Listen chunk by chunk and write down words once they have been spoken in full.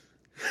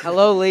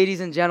Hello,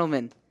 ladies and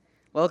gentlemen.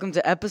 Welcome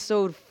to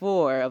episode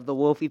 4 of the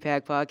Wolfie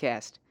Pack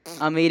podcast.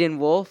 I'm Aiden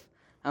Wolf.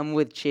 I'm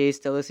with Chase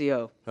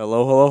Delicio.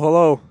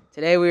 Hello.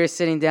 Today we are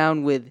sitting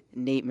down with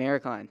Nate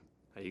Maercklien.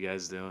 How you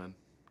guys doing?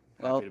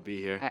 Well, Happy to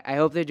be here. I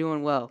hope they're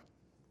doing well.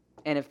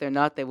 And if they're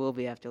not, they will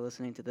be after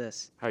listening to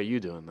this. How are you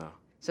doing, though?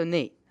 So,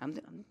 Nate, I'm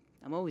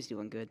always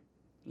doing good.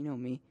 You know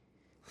me.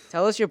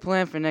 Tell us your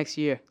plan for next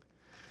year.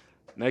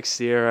 Next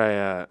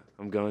year,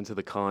 I'm going to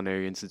the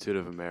Culinary Institute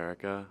of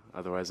America,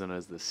 otherwise known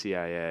as the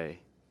CIA.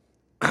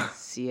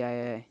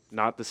 CIA.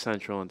 Not the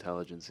Central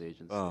Intelligence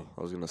Agency. Oh,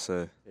 I was going to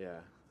say. Yeah.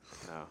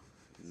 No.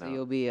 So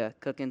you'll be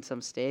cooking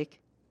some steak?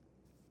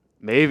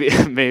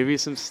 Maybe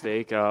some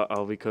steak.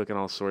 I'll be cooking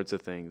all sorts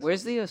of things.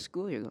 Where's the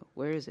school you go?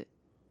 Where is it?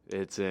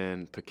 It's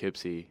in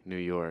Poughkeepsie, New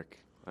York.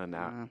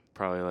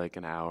 Probably like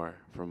an hour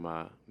from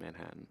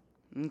Manhattan.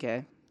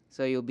 Okay.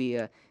 So you'll be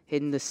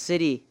hitting the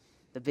city,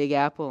 the Big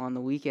Apple, on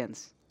the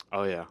weekends.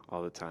 Oh, yeah,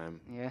 all the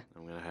time. Yeah?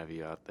 I'm going to have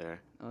you out there.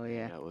 Oh,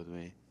 yeah. Hang out with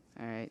me.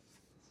 All right.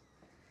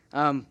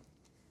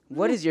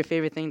 What is your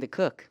favorite thing to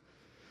cook?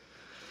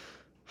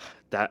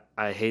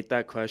 I hate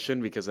that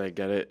question because I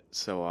get it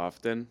so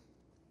often.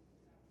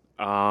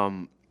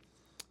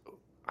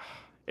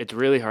 It's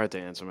really hard to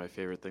answer my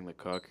favorite thing to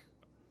cook,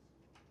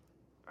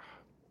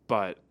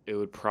 but it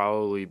would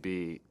probably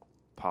be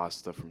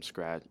pasta from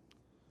scratch.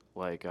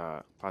 Like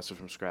pasta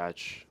from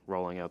scratch,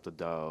 rolling out the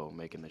dough,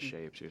 making the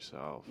shapes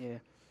yourself. Yeah.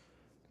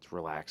 It's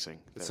relaxing.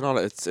 It's not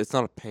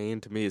a pain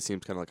to me. It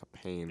seems kind of like a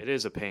pain. It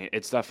is a pain.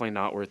 It's definitely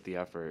not worth the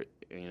effort.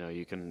 You know,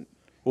 you can.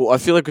 Well, I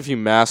feel like if you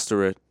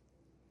master it,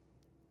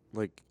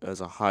 like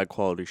as a high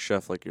quality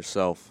chef like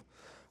yourself,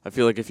 I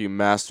feel like if you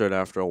master it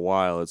after a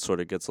while, it sort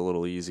of gets a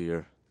little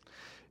easier.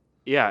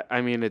 Yeah,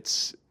 I mean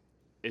it's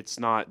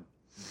not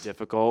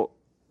difficult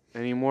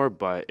anymore,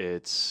 but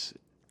it's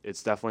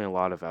definitely a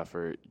lot of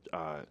effort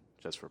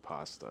just for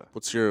pasta.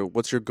 What's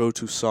your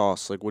go-to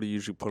sauce? Like, what do you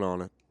usually put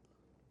on it?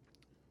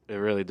 It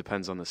really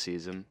depends on the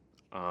season.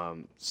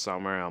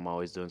 Summer, I'm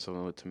always doing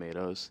something with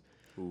tomatoes.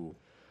 Ooh.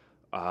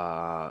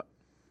 Or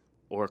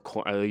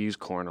corn. I use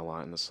corn a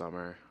lot in the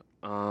summer.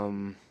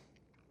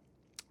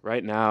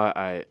 Right now,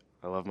 I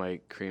love my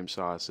cream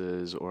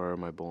sauces or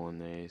my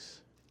bolognese.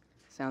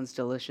 Sounds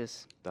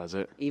delicious. Does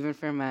it? Even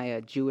for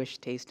my Jewish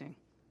tasting.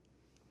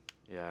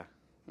 Yeah.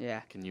 Yeah.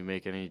 Can you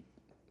make any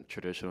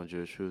traditional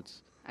Jewish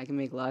foods? I can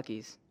make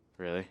latkes.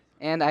 Really?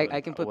 And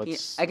I can put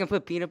I can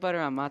put peanut butter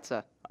on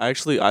matzah. I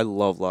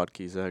love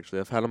latkes. Actually,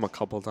 I've had them a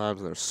couple times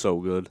and they're so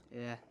good.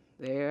 Yeah.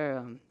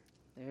 They're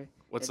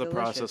What's they're the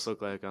delicious. process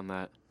look like on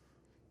that?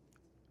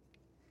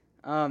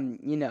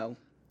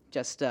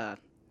 Just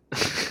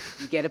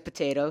you get a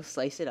potato,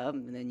 slice it up,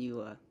 and then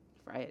you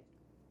fry it.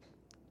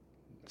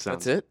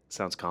 Sounds, That's it?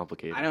 Sounds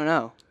complicated. I don't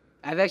know.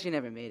 I've actually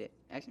never made it.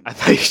 I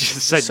thought you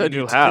just said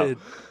you knew how. did.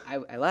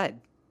 I lied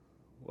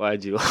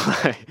Why'd you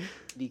lie?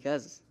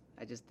 because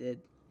I just did.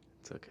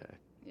 It's okay.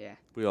 Yeah.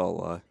 We all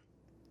lie.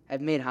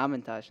 I've made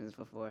hamantashes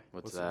before.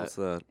 What's What's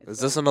that? that? It's Is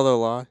this another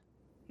lie?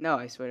 No,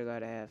 I swear to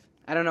God I have.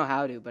 I don't know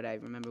how to, but I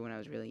remember when I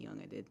was really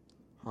young I did.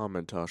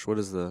 Hamantash. What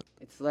is that?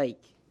 It's like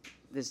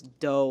this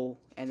dough,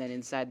 and then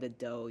inside the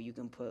dough you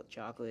can put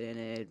chocolate in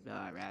it,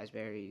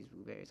 raspberries,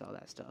 blueberries, all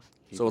that stuff.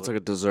 So it's like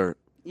a dessert.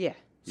 Yeah.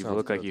 You Sounds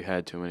look like good. you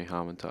had too many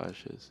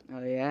hamantashes.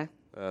 Oh, yeah?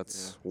 That's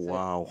So-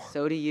 wow.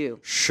 So do you.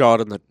 Shot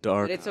in the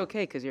dark. But it's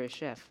okay because you're a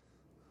chef.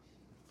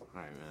 All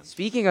right, man.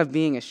 Speaking of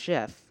being a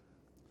chef,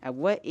 at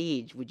what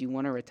age would you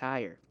want to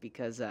retire?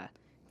 Because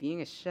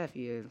being a chef,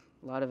 you have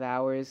a lot of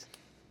hours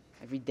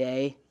every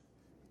day,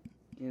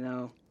 you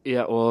know.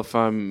 Yeah, well, if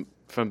I'm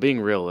being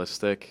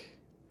realistic,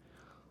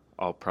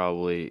 I'll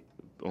probably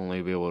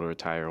only be able to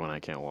retire when I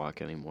can't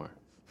walk anymore.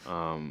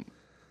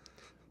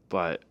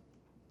 But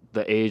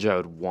the age I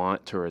would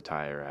want to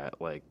retire at,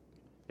 like,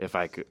 if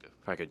I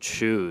could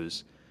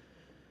choose,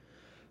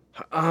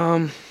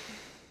 I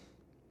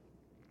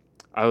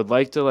would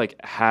like to like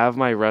have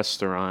my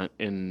restaurant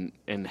and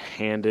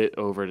hand it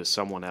over to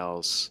someone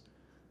else.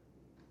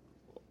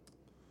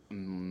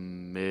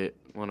 When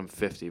I'm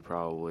 50,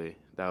 probably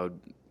that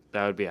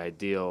would be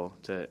ideal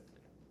to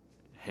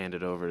hand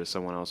it over to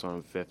someone else when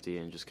I'm 50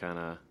 and just kind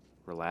of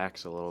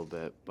relax a little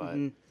bit. But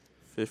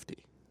 50.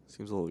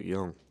 Seems a little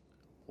young.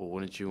 well,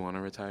 wouldn't you want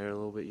to retire a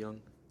little bit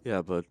young?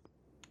 Yeah, but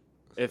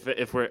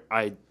If we're,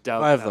 I doubt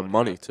if I have that the would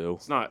money happen.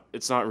 to.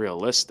 It's not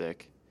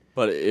realistic.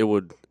 But it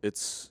would.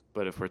 It's.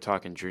 But if we're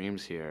talking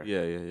dreams here,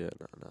 Yeah. No,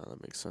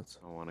 that makes sense.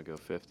 I want to go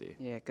 50.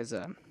 Yeah, because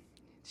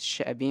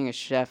being a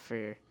chef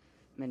for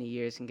many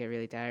years can get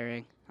really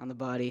tiring on the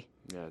body.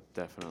 Yeah,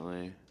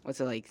 definitely.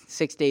 What's it like?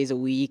 6 days a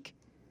week,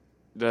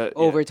 The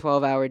over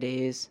 12-hour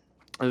days.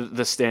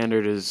 the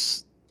standard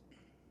is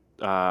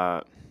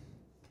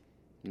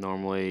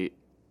normally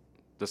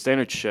the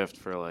standard shift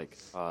for like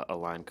a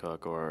line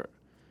cook or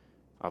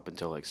up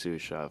until like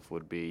sous chef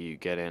would be you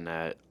get in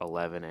at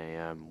 11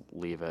 a.m.,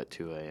 leave at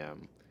 2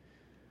 a.m.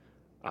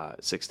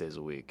 6 days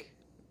a week.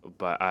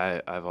 But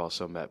I've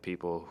also met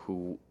people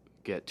who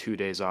get 2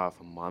 days off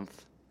a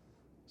month,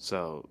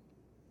 so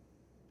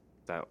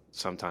that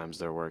sometimes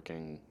they're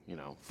working,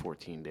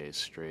 14 days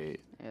straight.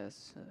 Yeah,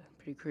 it's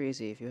pretty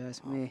crazy if you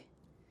ask me.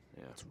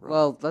 Yeah. It's rough.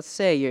 Well, let's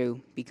say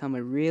you become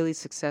a really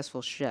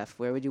successful chef.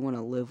 Where would you want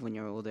to live when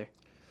you're older?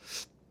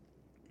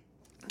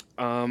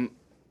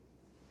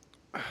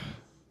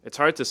 It's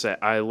hard to say.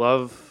 I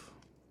love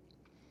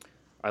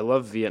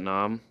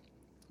Vietnam.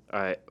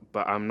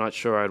 But I'm not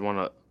sure I'd want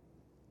to.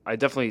 I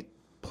definitely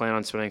plan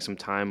on spending some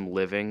time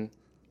living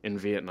in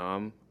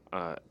Vietnam.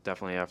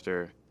 Definitely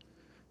after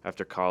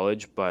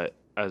college, but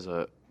as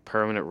a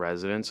permanent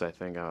residence, I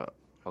think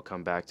I'll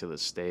come back to the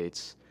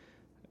States.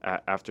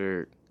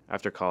 After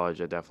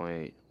college, I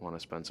definitely want to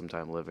spend some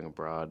time living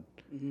abroad.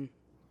 Hmm.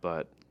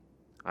 But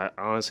I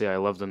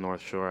love the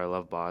North Shore. I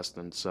love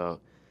Boston. So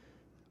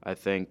I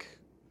think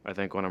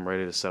when I'm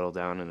ready to settle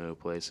down in a new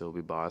place, it'll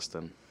be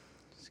Boston.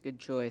 It's a good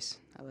choice.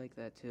 I like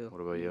that too.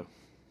 What about you?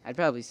 I'd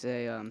probably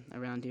say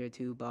around here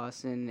too,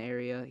 Boston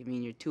area. I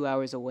mean, you're 2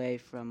 hours away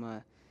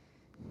from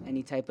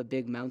any type of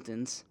big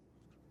mountains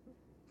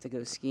to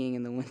go skiing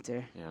in the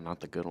winter. Yeah, not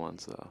the good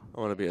ones though. I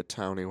want to be a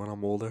townie when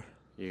I'm older.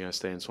 You gonna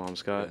stay in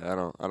Swampscott?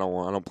 Yeah, I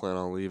don't plan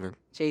on leaving.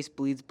 Chase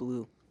bleeds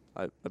blue.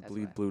 I That's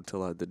bleed why. blue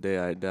till the day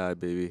I die,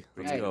 baby.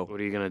 Let's Right. go. What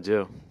are you gonna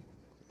do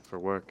for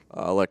work?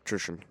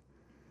 Electrician.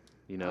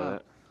 You know Oh.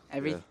 that?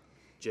 Every Yeah.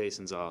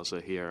 Jason's also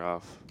here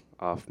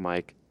off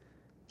mic.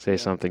 Say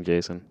something,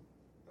 Jason.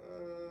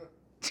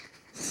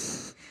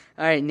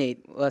 All right,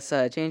 Nate. Let's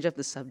change up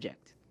the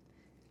subject.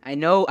 I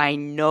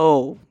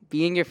know.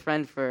 Being your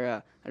friend for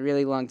a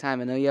really long time,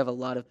 I know you have a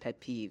lot of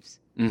pet peeves.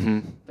 Mm-hmm.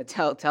 But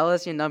tell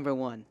us your number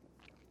one.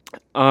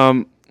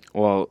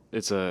 Well,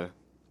 it's a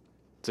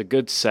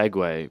good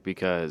segue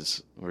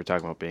because we're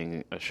talking about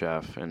being a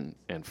chef and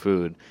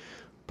food.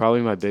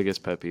 Probably my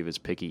biggest pet peeve is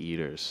picky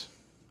eaters.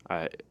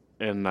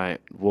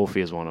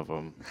 Wolfie is one of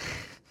them.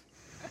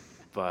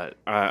 But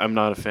I'm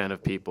not a fan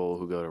of people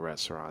who go to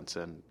restaurants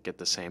and get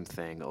the same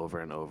thing over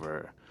and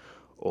over,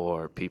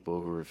 or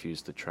people who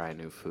refuse to try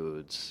new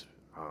foods,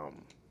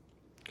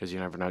 because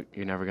you're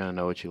never gonna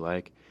know what you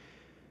like.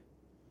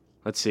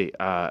 Let's see.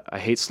 I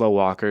hate slow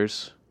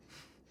walkers.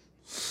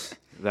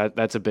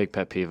 That's a big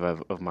pet peeve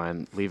of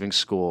mine. Leaving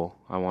school,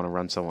 I want to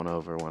run someone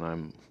over when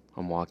I'm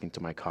walking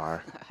to my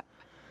car.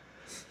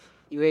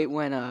 You hate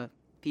when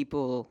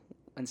people,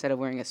 instead of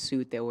wearing a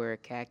suit, they wear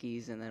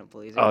khakis and then a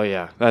blazer. Oh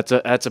yeah, that's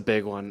a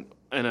big one.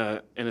 In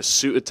a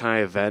suit and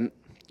tie event,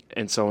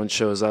 and someone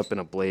shows up in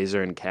a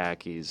blazer and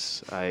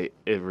khakis,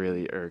 it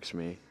really irks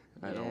me.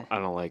 Yeah. I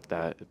don't like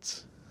that.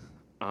 It's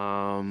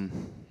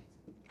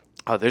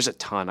there's a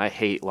ton. I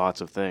hate lots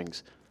of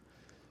things.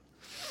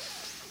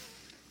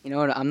 You know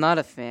what? I'm not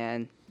a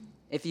fan.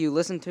 If you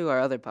listen to our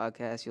other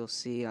podcasts, you'll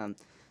see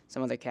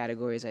some other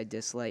categories I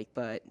dislike.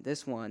 But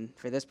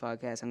for this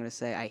podcast, I'm going to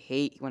say I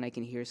hate when I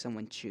can hear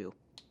someone chew.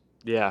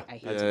 Yeah, I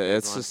hate that's it. a big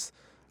It's one. just.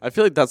 I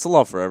feel like that's a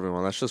lot for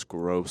everyone. That's just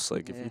gross.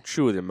 Like if Yeah. you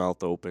chew with your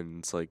mouth open,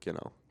 it's like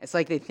It's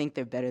like they think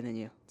they're better than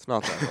you. it's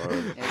not that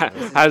hard. Yeah, it's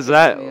just How's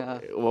that? pisses me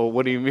off. Well,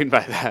 what do you mean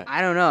by that?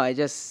 I don't know. I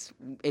just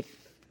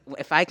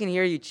if I can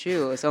hear you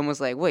chew, it's almost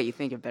like, wait, you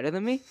think you're better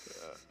than me?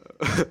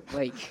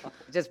 Like,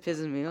 it just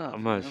pisses me off.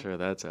 I'm not you know? sure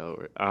that's how it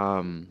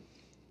works.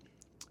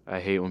 I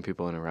hate when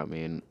people interrupt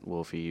me, and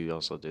Wolfie, you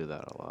also do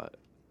that a lot.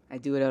 I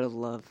do it out of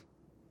love.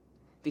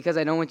 Because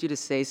I don't want you to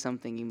say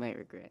something you might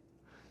regret.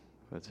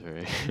 That's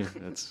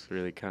that's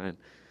really kind.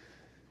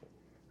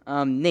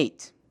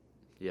 Nate,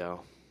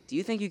 Yo, do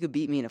you think you could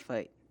beat me in a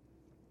fight?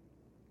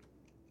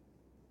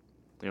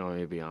 you want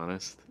me to be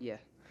honest? Yeah.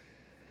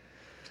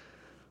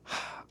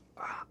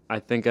 I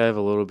think I have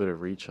a little bit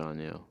of reach on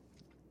you.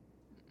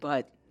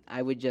 But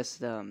I would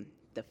just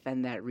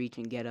defend that reach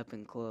and get up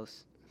and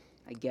close.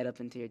 I get up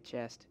into your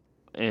chest.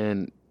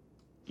 And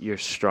you're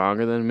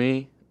stronger than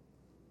me.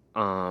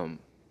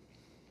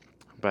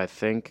 But I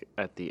think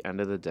at the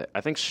end of the day,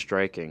 I think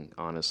striking,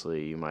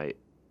 honestly, you might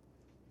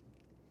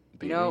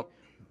beat me.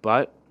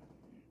 But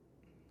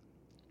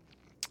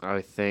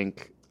I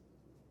think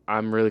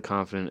I'm really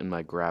confident in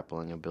my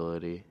grappling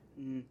ability.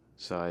 Mm.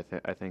 So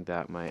I think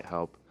that might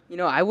help.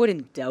 I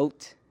wouldn't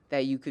doubt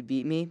that you could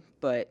beat me,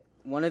 but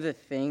one of the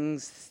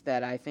things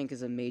that I think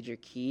is a major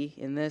key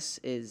in this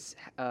is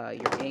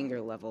your anger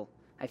level.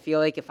 I feel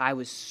like if I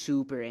was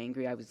super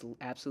angry, I was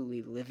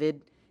absolutely livid,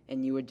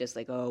 and you were just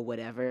like, oh,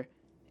 whatever,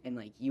 and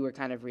like you were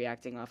kind of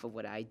reacting off of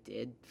what I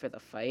did for the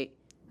fight,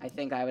 I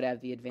think I would have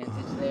the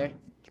advantage there.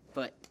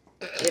 But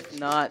if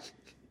not,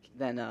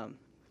 then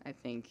I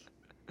think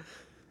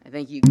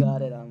you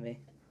got it on me.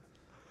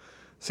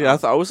 See, I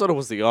always thought it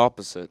was the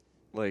opposite.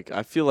 Like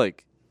I feel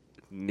like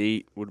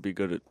Nate would be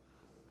good at.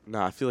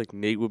 Nah, I feel like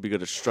Nate would be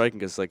good at striking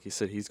because, like you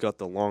said, he's got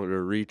the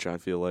longer reach. I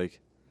feel like,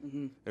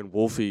 Hmm. and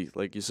Wolfie,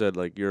 like you said,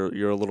 like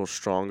you're a little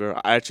stronger.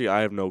 I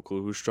have no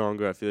clue who's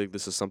stronger. I feel like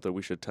this is something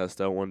we should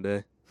test out one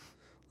day,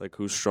 like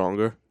who's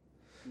stronger,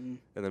 Mm.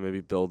 and then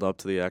maybe build up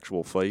to the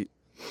actual fight.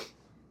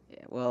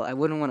 Yeah. Well, I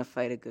wouldn't want to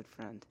fight a good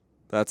friend.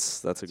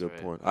 That's a good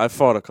right. point. I've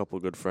fought a couple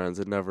good friends.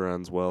 It never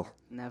ends well.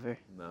 Never.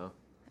 No.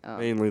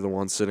 Mainly the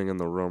one sitting in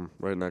the room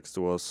right next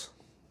to us.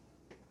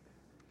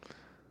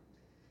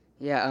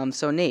 Yeah.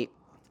 So Nate,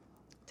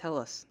 tell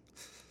us,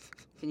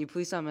 Can you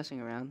please stop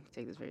messing around?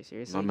 Take this very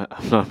seriously. I'm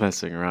not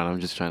messing around. I'm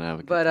just trying to have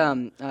a good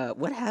But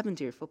what happened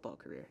to your football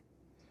career?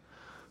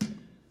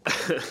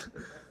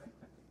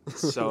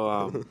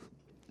 So,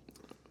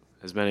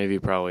 as many of you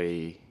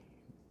probably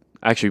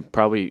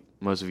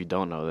most of you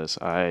don't know this,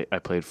 I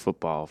played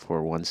football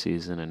for 1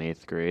 season in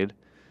 8th grade.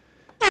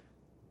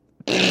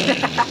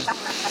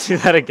 Do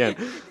that again.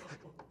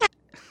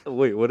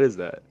 Wait, what is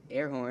that?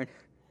 Air horn. It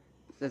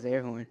says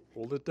air horn.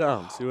 Hold it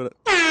down. See what?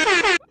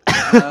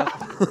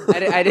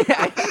 I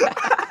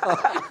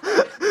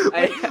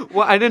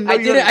Well, I didn't know.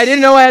 I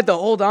didn't know I had to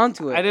hold on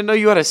to it. I didn't know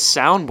you had a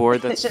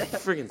soundboard. That's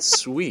freaking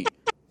sweet.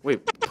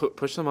 Wait,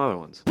 push some other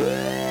ones.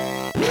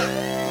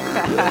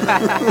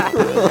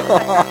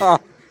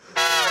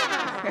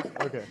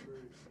 Okay.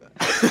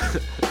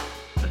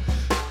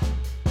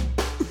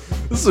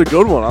 This is a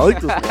good one. I like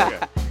this one.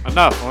 Okay.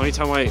 Enough. Let me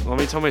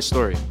tell my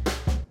story.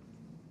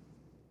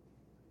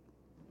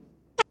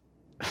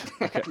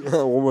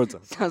 One more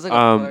time. Sounds like a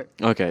fart.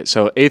 Okay,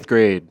 so 8th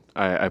grade,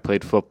 I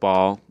played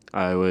football.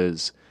 I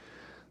was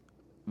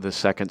the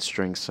second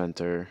string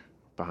center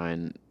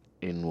behind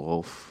in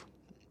Wolf.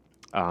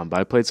 But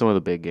I played some of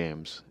the big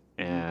games,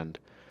 and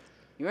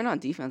You were on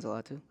defense a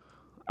lot too.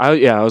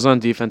 I was on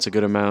defense a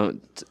good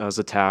amount. I was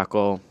a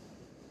tackle.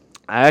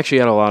 I actually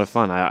had a lot of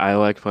fun. I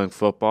liked playing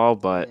football,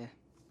 but Yeah.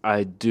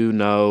 I do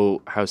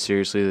know how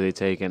seriously they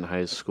take it in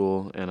high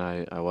school, and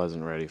I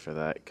wasn't ready for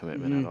that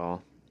commitment at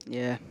all.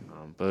 Yeah.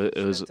 But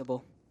it was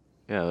Respectable.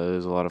 it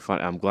was a lot of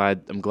fun. I'm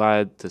glad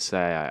to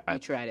say You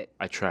tried it.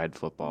 I tried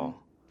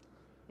football.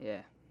 Yeah.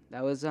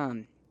 That was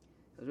those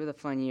were the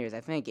fun years.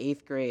 I think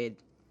 8th grade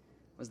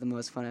was the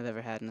most fun I've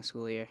ever had in a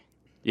school year.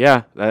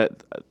 Yeah,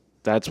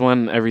 that's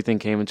when everything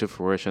came into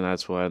fruition.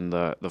 That's when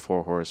the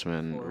Four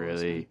Horsemen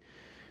Four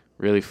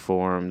really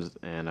formed,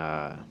 and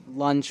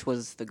Lunch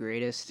was the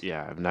greatest.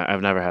 yeah,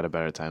 I've never had a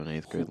better time in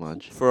 8th grade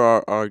lunch.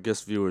 For our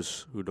guest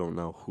viewers who don't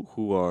know,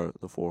 who are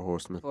the Four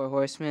Horsemen? Four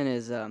Horsemen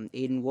is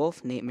Aiden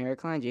Wolf, Nate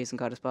Maercklien, Jason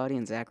Cottaspati,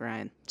 and Zach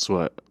Ryan. It's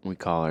what we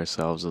call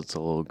ourselves. It's a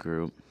little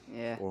group.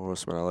 Yeah. Four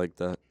Horsemen. I like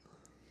that.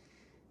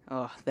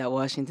 Oh, that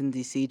Washington,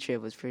 D.C.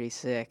 trip was pretty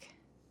sick.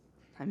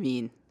 I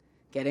mean,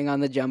 getting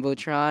on the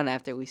Jumbotron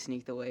after we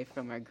sneaked away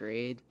from our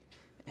grade.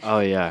 Oh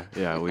yeah.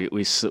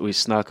 We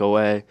snuck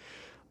away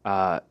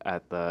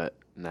at the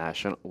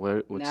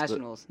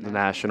Nationals. the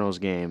Nationals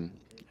game,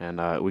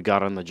 and we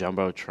got on the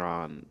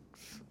Jumbotron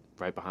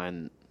right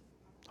behind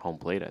home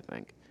plate, I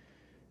think.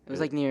 It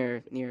was like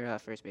near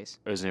first base.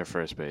 It was near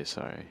first base,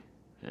 sorry.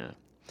 Yeah.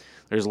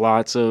 There's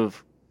lots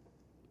of...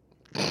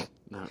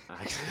 No.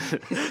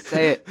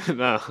 Say it.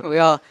 No. We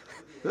all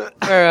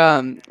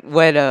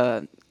for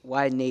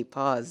why Nate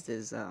paused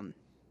is I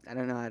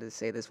don't know how to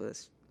say this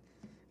was.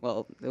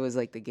 Well, it was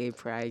like the gay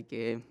pride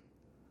game.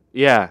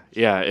 Yeah.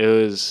 It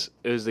was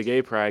the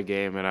gay pride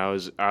game, and I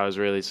was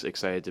really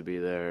excited to be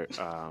there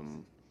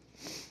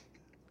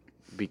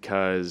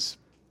because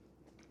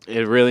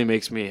it really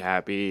makes me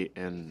happy,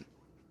 and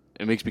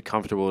it makes me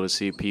comfortable to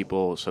see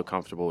people so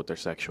comfortable with their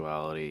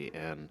sexuality,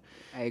 and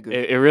I agree.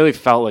 it really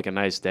felt like a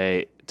nice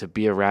day to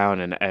be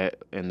around,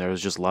 and there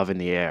was just love in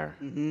the air.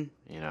 Mhm.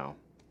 You know.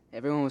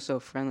 Everyone was so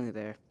friendly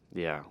there.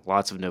 Yeah,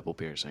 lots of nipple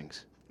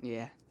piercings.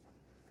 Yeah.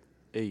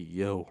 Hey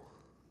yo.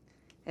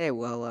 Hey,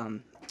 well,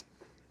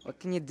 what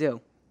can you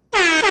do?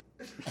 All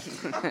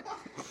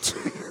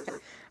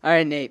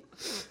right, Nate.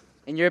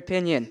 In your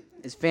opinion,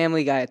 is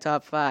Family Guy a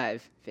top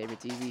 5 favorite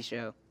TV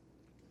show?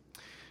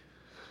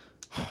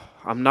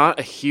 I'm not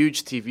a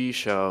huge TV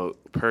show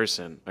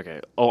person.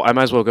 Okay. Oh, I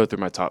might as well go through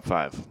my top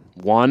 5.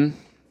 1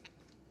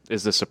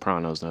 is The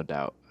Sopranos, no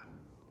doubt.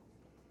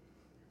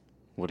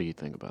 What do you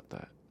think about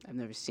that? I've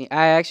never seen.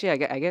 I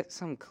get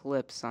some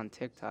clips on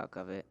TikTok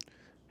of it.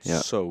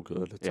 Yeah. So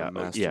good. It's Yeah, a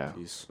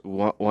masterpiece.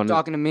 One.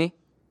 Talking to me?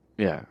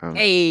 Yeah.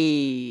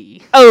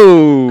 Hey,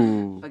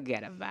 Oh.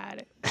 forget about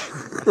it.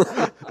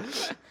 Forget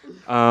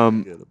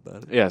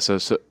about it. Yeah. So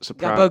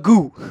Sopranos.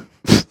 Gabagoo.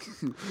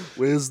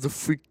 Where's the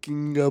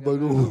freaking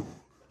gabagoo?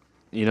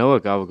 You know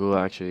what gabagool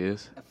actually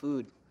is? A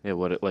food. Yeah.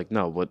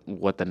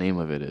 What the name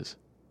of it is?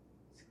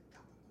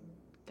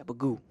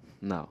 Gabagoo.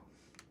 No.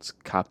 It's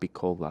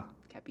capicola.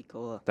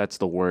 Capicola. That's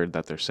the word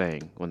that they're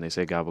saying when they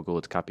say gabagool.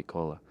 It's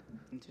capicola.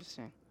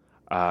 Interesting.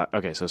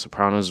 Okay, so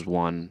Sopranos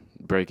 1,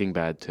 Breaking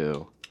Bad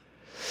 2,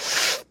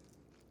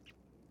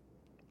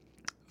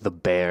 The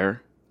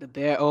Bear The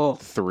Bear. Oh,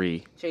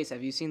 3. Chase,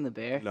 have you seen The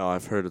Bear? No,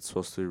 I've heard it's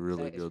supposed to be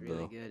really It's good really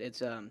though. good.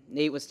 It's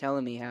Nate was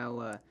telling me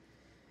how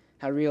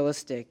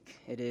realistic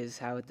it is,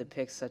 how it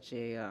depicts such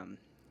a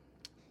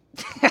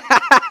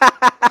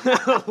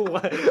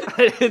What?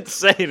 I didn't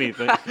say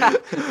anything.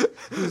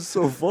 It's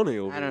so funny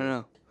over I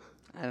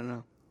don't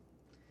know.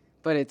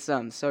 But it's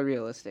so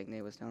realistic,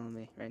 Nate was telling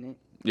me, right, Nate?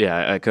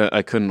 Yeah,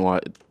 I couldn't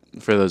watch.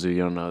 For those of you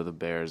who don't know, The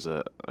Bear's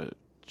a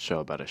show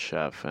about a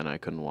chef, and I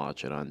couldn't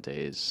watch it on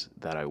days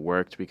that I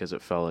worked because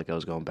it felt like I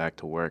was going back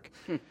to work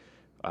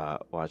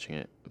watching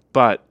it.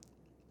 But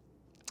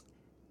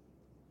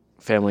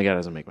Family Guy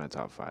doesn't make my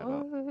top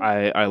 5.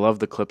 I love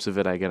the clips of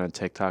it I get on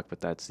TikTok,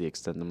 but that's the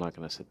extent. I'm not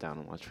going to sit down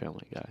and watch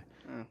Family Guy.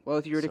 Well,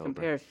 if you were to Sober.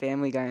 compare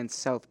Family Guy and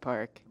South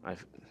Park,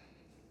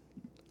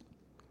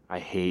 I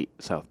hate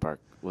South Park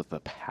with a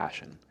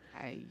passion.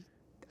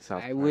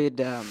 South I Park would.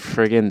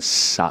 friggin'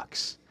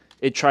 sucks.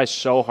 It tries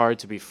so hard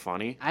to be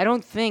funny.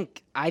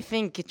 I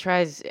think it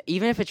tries.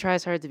 Even if it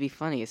tries hard to be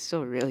funny, it's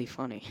still really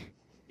funny.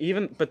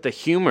 But the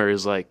humor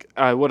is like,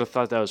 I would have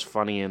thought that was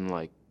funny in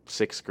like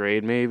 6th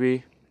grade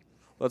maybe.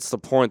 That's the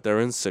point. They're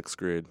in 6th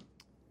grade.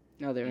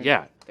 No, they're in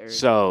third,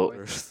 So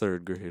Or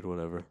 3rd grade,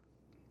 whatever.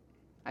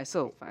 I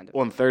still find it.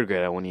 well, in 3rd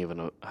grade, I wouldn't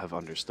even have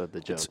understood the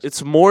jokes.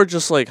 It's more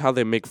just like how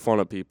they make fun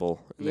of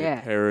people. And Yeah.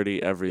 They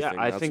parody everything.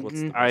 Yeah, I That's think what's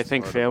the I best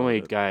think part Family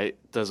about it. Guy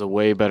does a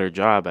way better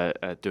job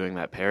at doing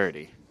that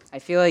parody. I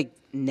feel like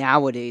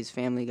nowadays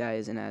Family Guy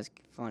isn't as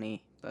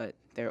funny, but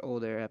they're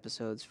older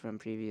episodes from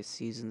previous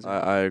seasons.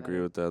 I agree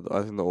with that.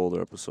 I think the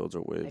older episodes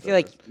are way better. I feel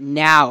like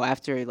now,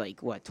 after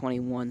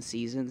 21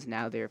 seasons,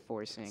 now they're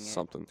forcing it.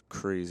 Something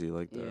crazy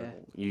like that. Yeah,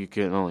 You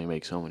can only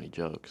make so many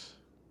jokes.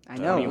 I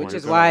know, mean, which we're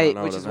is gonna why, run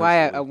out eventually.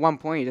 at one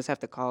point you just have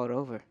to call it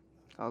over,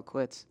 call it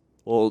quits.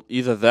 Well,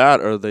 either that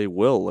or they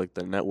will. Like,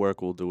 the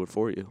network will do it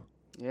for you.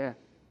 Yeah,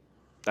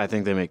 I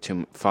think they make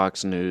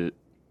Fox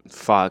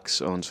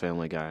owns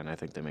Family Guy, and I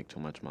think they make too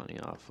much money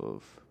off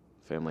of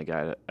Family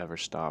Guy to ever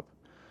stop.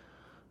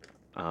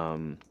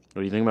 What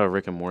do you think about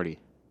Rick and Morty?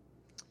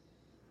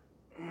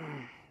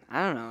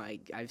 I don't know.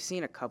 I've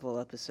seen a couple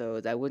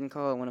episodes. I wouldn't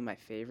call it one of my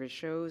favorite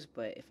shows,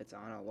 but if it's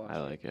on, I'll watch I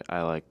like it.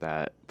 I like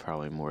that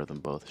probably more than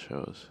both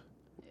shows.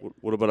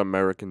 What about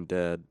American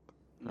Dad?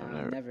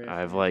 No,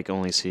 I've like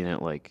only seen it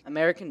like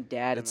American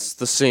Dad. It's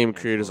the same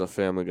creators of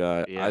Family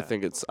Guy. Yeah. I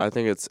think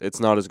it's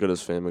not as good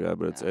as Family Guy,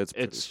 but it's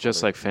pretty just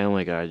funny. like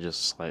Family Guy,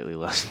 just slightly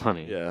less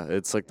funny. Yeah,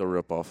 it's like the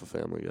rip off of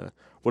Family Guy.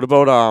 What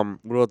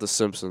about The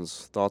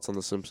Simpsons? Thoughts on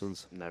The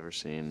Simpsons? Never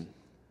seen.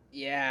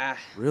 Yeah.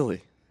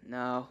 Really?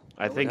 No.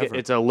 I think Never.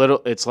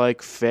 it's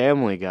like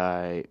Family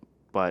Guy,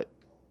 but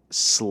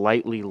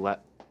slightly less.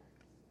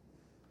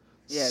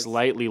 Yeah, it's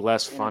Slightly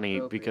less funny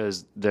inappropriate.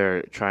 because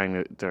they're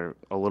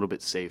a little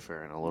bit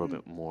safer and a little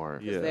bit more.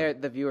 Yeah.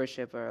 The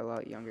viewership are a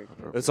lot younger.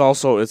 Kids.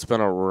 It's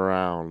been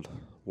around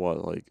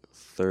like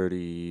 30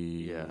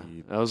 Yeah,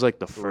 that was like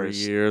the 3 first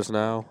years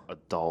now.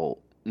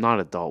 not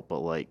adult, but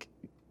like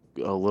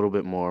a little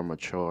bit more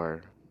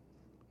mature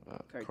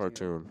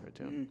Cartoon.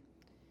 Mm.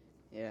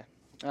 Yeah.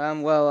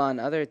 Well, on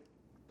other.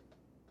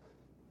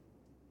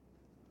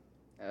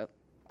 Oh.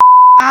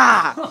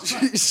 Ah!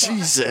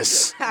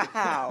 Jesus.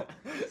 Ow.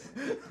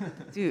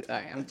 Dude, all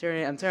right, I'm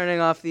turning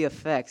off the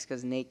effects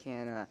because Nate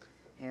can't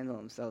handle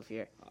himself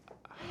here.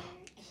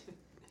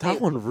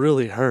 That one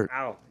really hurt.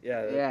 Ow!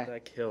 Yeah, Yeah.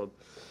 that killed.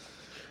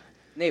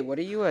 Nate, what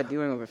are you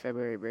doing over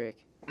February break?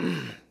 You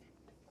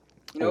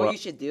know what What? you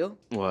should do?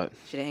 What? You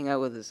should hang out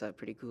with this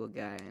pretty cool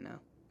guy I know.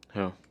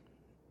 Who?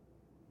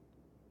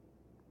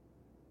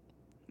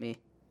 Me.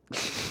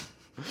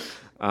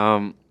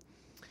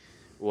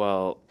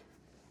 Well,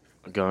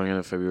 going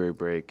into February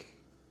break,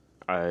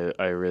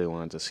 I really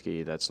wanted to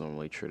ski. That's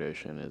normally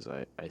tradition. Is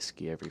I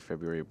ski every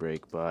February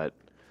break, but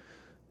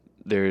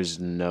there's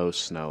no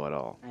snow at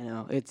all. I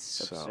know it's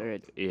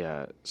absurd.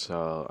 Yeah,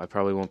 so I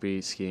probably won't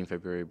be skiing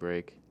February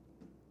break,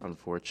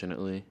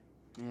 unfortunately.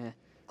 Yeah.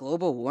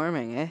 Global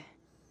warming, eh?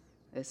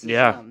 This is,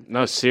 Yeah,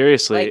 no,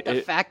 seriously. Like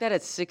the fact that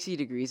it's 60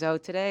 degrees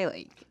out today,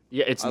 like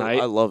Yeah, it's I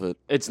nice. love it.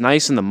 It's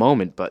nice in the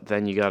moment, but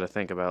then you got to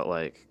think about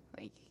like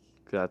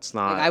that's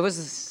not.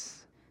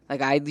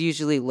 I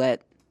usually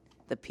let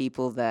the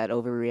people that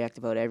overreact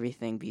about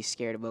everything be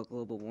scared about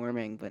global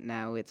warming, but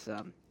now it's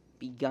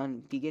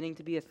beginning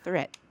to be a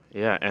threat.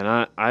 Yeah,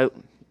 and I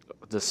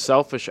the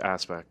selfish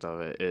aspect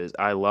of it is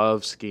I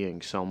love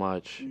skiing so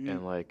much,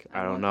 and like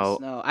I don't want the know.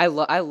 Snow.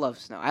 I love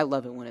snow. I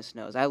love it when it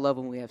snows. I love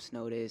when we have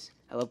snow days.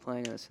 I love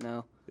playing in the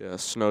snow. Yeah,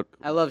 snow.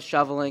 I love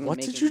shoveling. What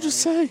and did making you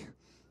just money. say?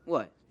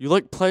 What? You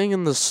like playing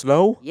in the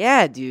snow?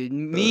 Yeah, dude.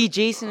 Me,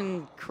 Jason,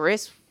 and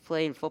Chris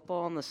playing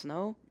football in the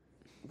snow.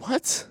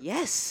 What?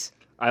 Yes.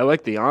 I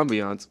like the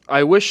ambiance.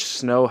 I wish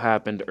snow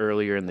happened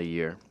earlier in the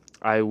year.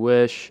 I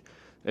wish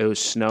it was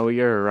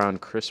snowier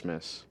around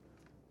Christmas.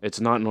 It's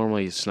not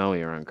normally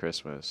snowy around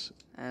Christmas.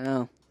 I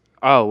know.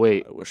 Oh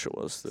wait, I wish it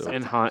was too.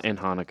 and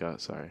Hanukkah.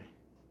 Sorry,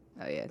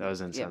 Oh yeah. that was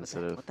Yeah,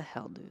 insensitive. what the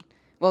hell, dude?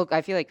 Well,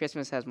 I feel like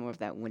Christmas has more of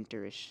that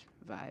winterish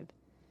vibe.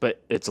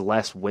 But it's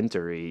less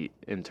wintry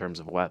in terms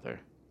of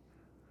weather.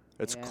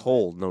 It's Yeah.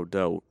 cold, no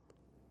doubt.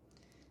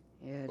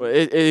 Yeah. But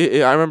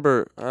I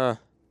remember. I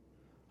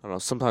don't know.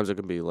 Sometimes it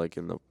can be like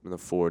in the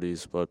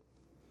 40s, but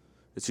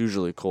it's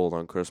usually cold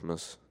on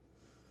Christmas.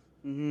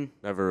 Mhm.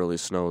 Never really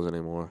snows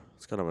anymore.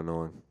 It's kind of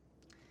annoying.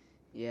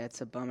 Yeah,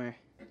 it's a bummer.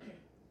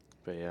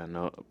 But yeah,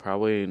 no,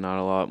 probably not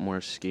a lot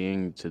more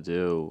skiing to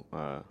do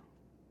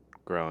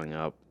growing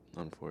up,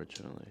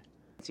 unfortunately.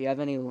 Do you have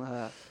any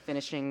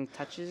finishing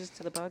touches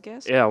to the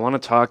podcast? Yeah, I want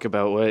to talk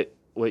about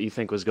what you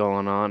think was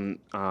going on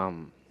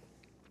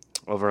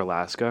over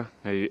Alaska.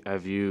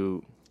 Have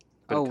you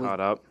been Oh, caught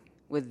up?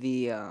 With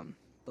the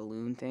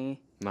balloon thingy?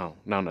 No.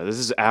 This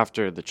is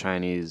after the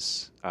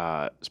Chinese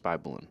spy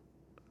balloon.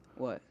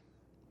 What?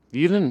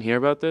 You didn't hear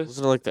about this?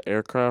 Wasn't it like the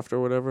aircraft or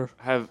whatever?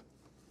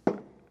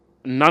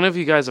 None of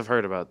you guys have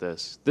heard about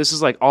this. This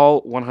is like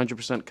all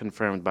 100%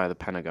 confirmed by the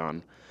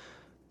Pentagon.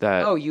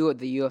 That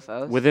The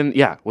UFOs?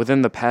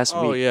 within the past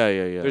Oh, week. yeah.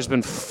 There's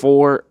been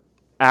 4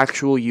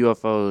 actual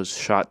UFOs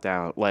shot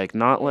down. Like,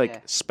 not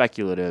like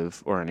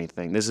speculative or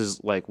anything. This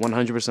is like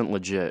 100%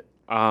 legit.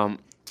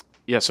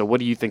 Yeah, so what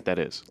do you think that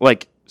is?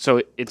 Like,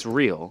 so it's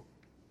real.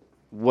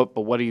 But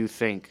what do you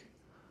think?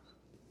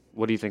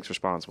 What do you think's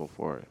responsible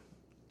for it?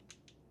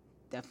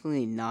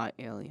 Definitely not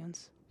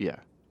aliens. Yeah.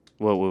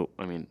 Well,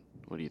 I mean,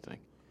 what do you think?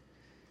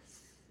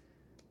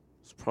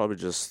 It's probably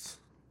just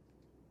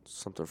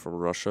something from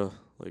Russia.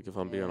 Like, if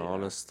I'm being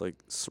honest, like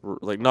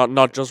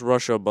not just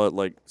Russia, but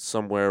like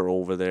somewhere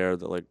over there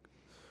that like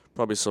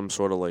probably some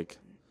sort of like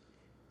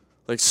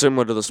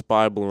similar to the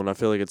spy balloon. I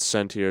feel like it's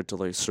sent here to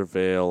like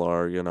surveil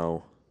our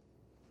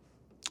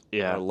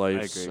our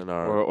lives I agree. and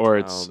our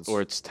or towns.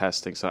 it's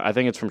testing. So I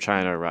think it's from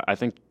China. I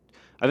think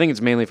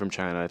it's mainly from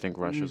China. I think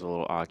Russia's a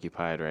little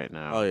occupied right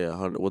now. Oh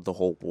yeah, with the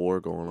whole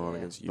war going on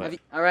against you.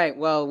 All right.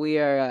 Well, we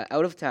are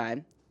out of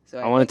time. So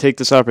I want to take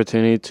this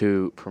opportunity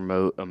to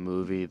promote a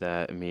movie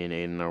that me and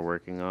Aiden are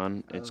working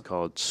on. It's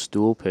called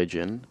Stool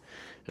Pigeon.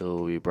 It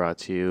will be brought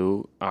to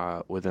you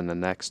within the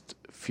next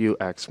few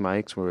X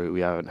mics, where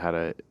we haven't had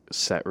a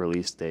set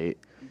release date.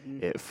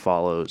 Mm-hmm. It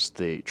follows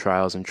the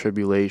trials and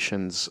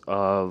tribulations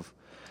of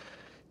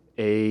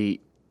a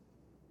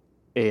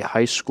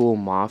high school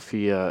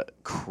mafia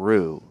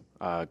crew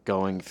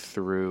going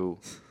through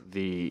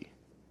the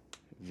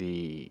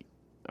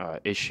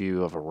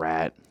issue of a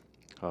rat,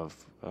 of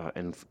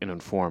an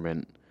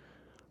informant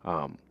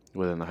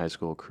within the high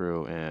school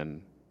crew,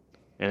 and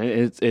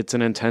it's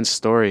an intense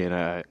story, and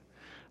I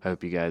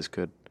hope you guys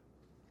could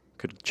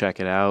check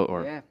it out.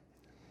 Or I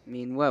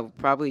mean, we'll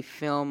probably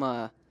film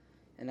an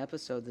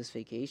episode this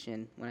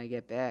vacation when I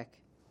get back.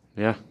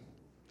 Yeah,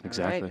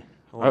 exactly. Right.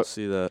 I want to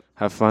see that.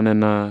 Have fun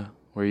in where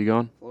are you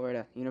going?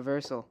 Florida,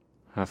 Universal.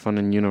 Have fun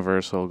in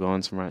Universal.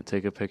 Going somewhere.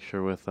 Take a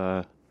picture with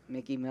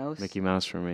Mickey Mouse. Mickey Mouse for me.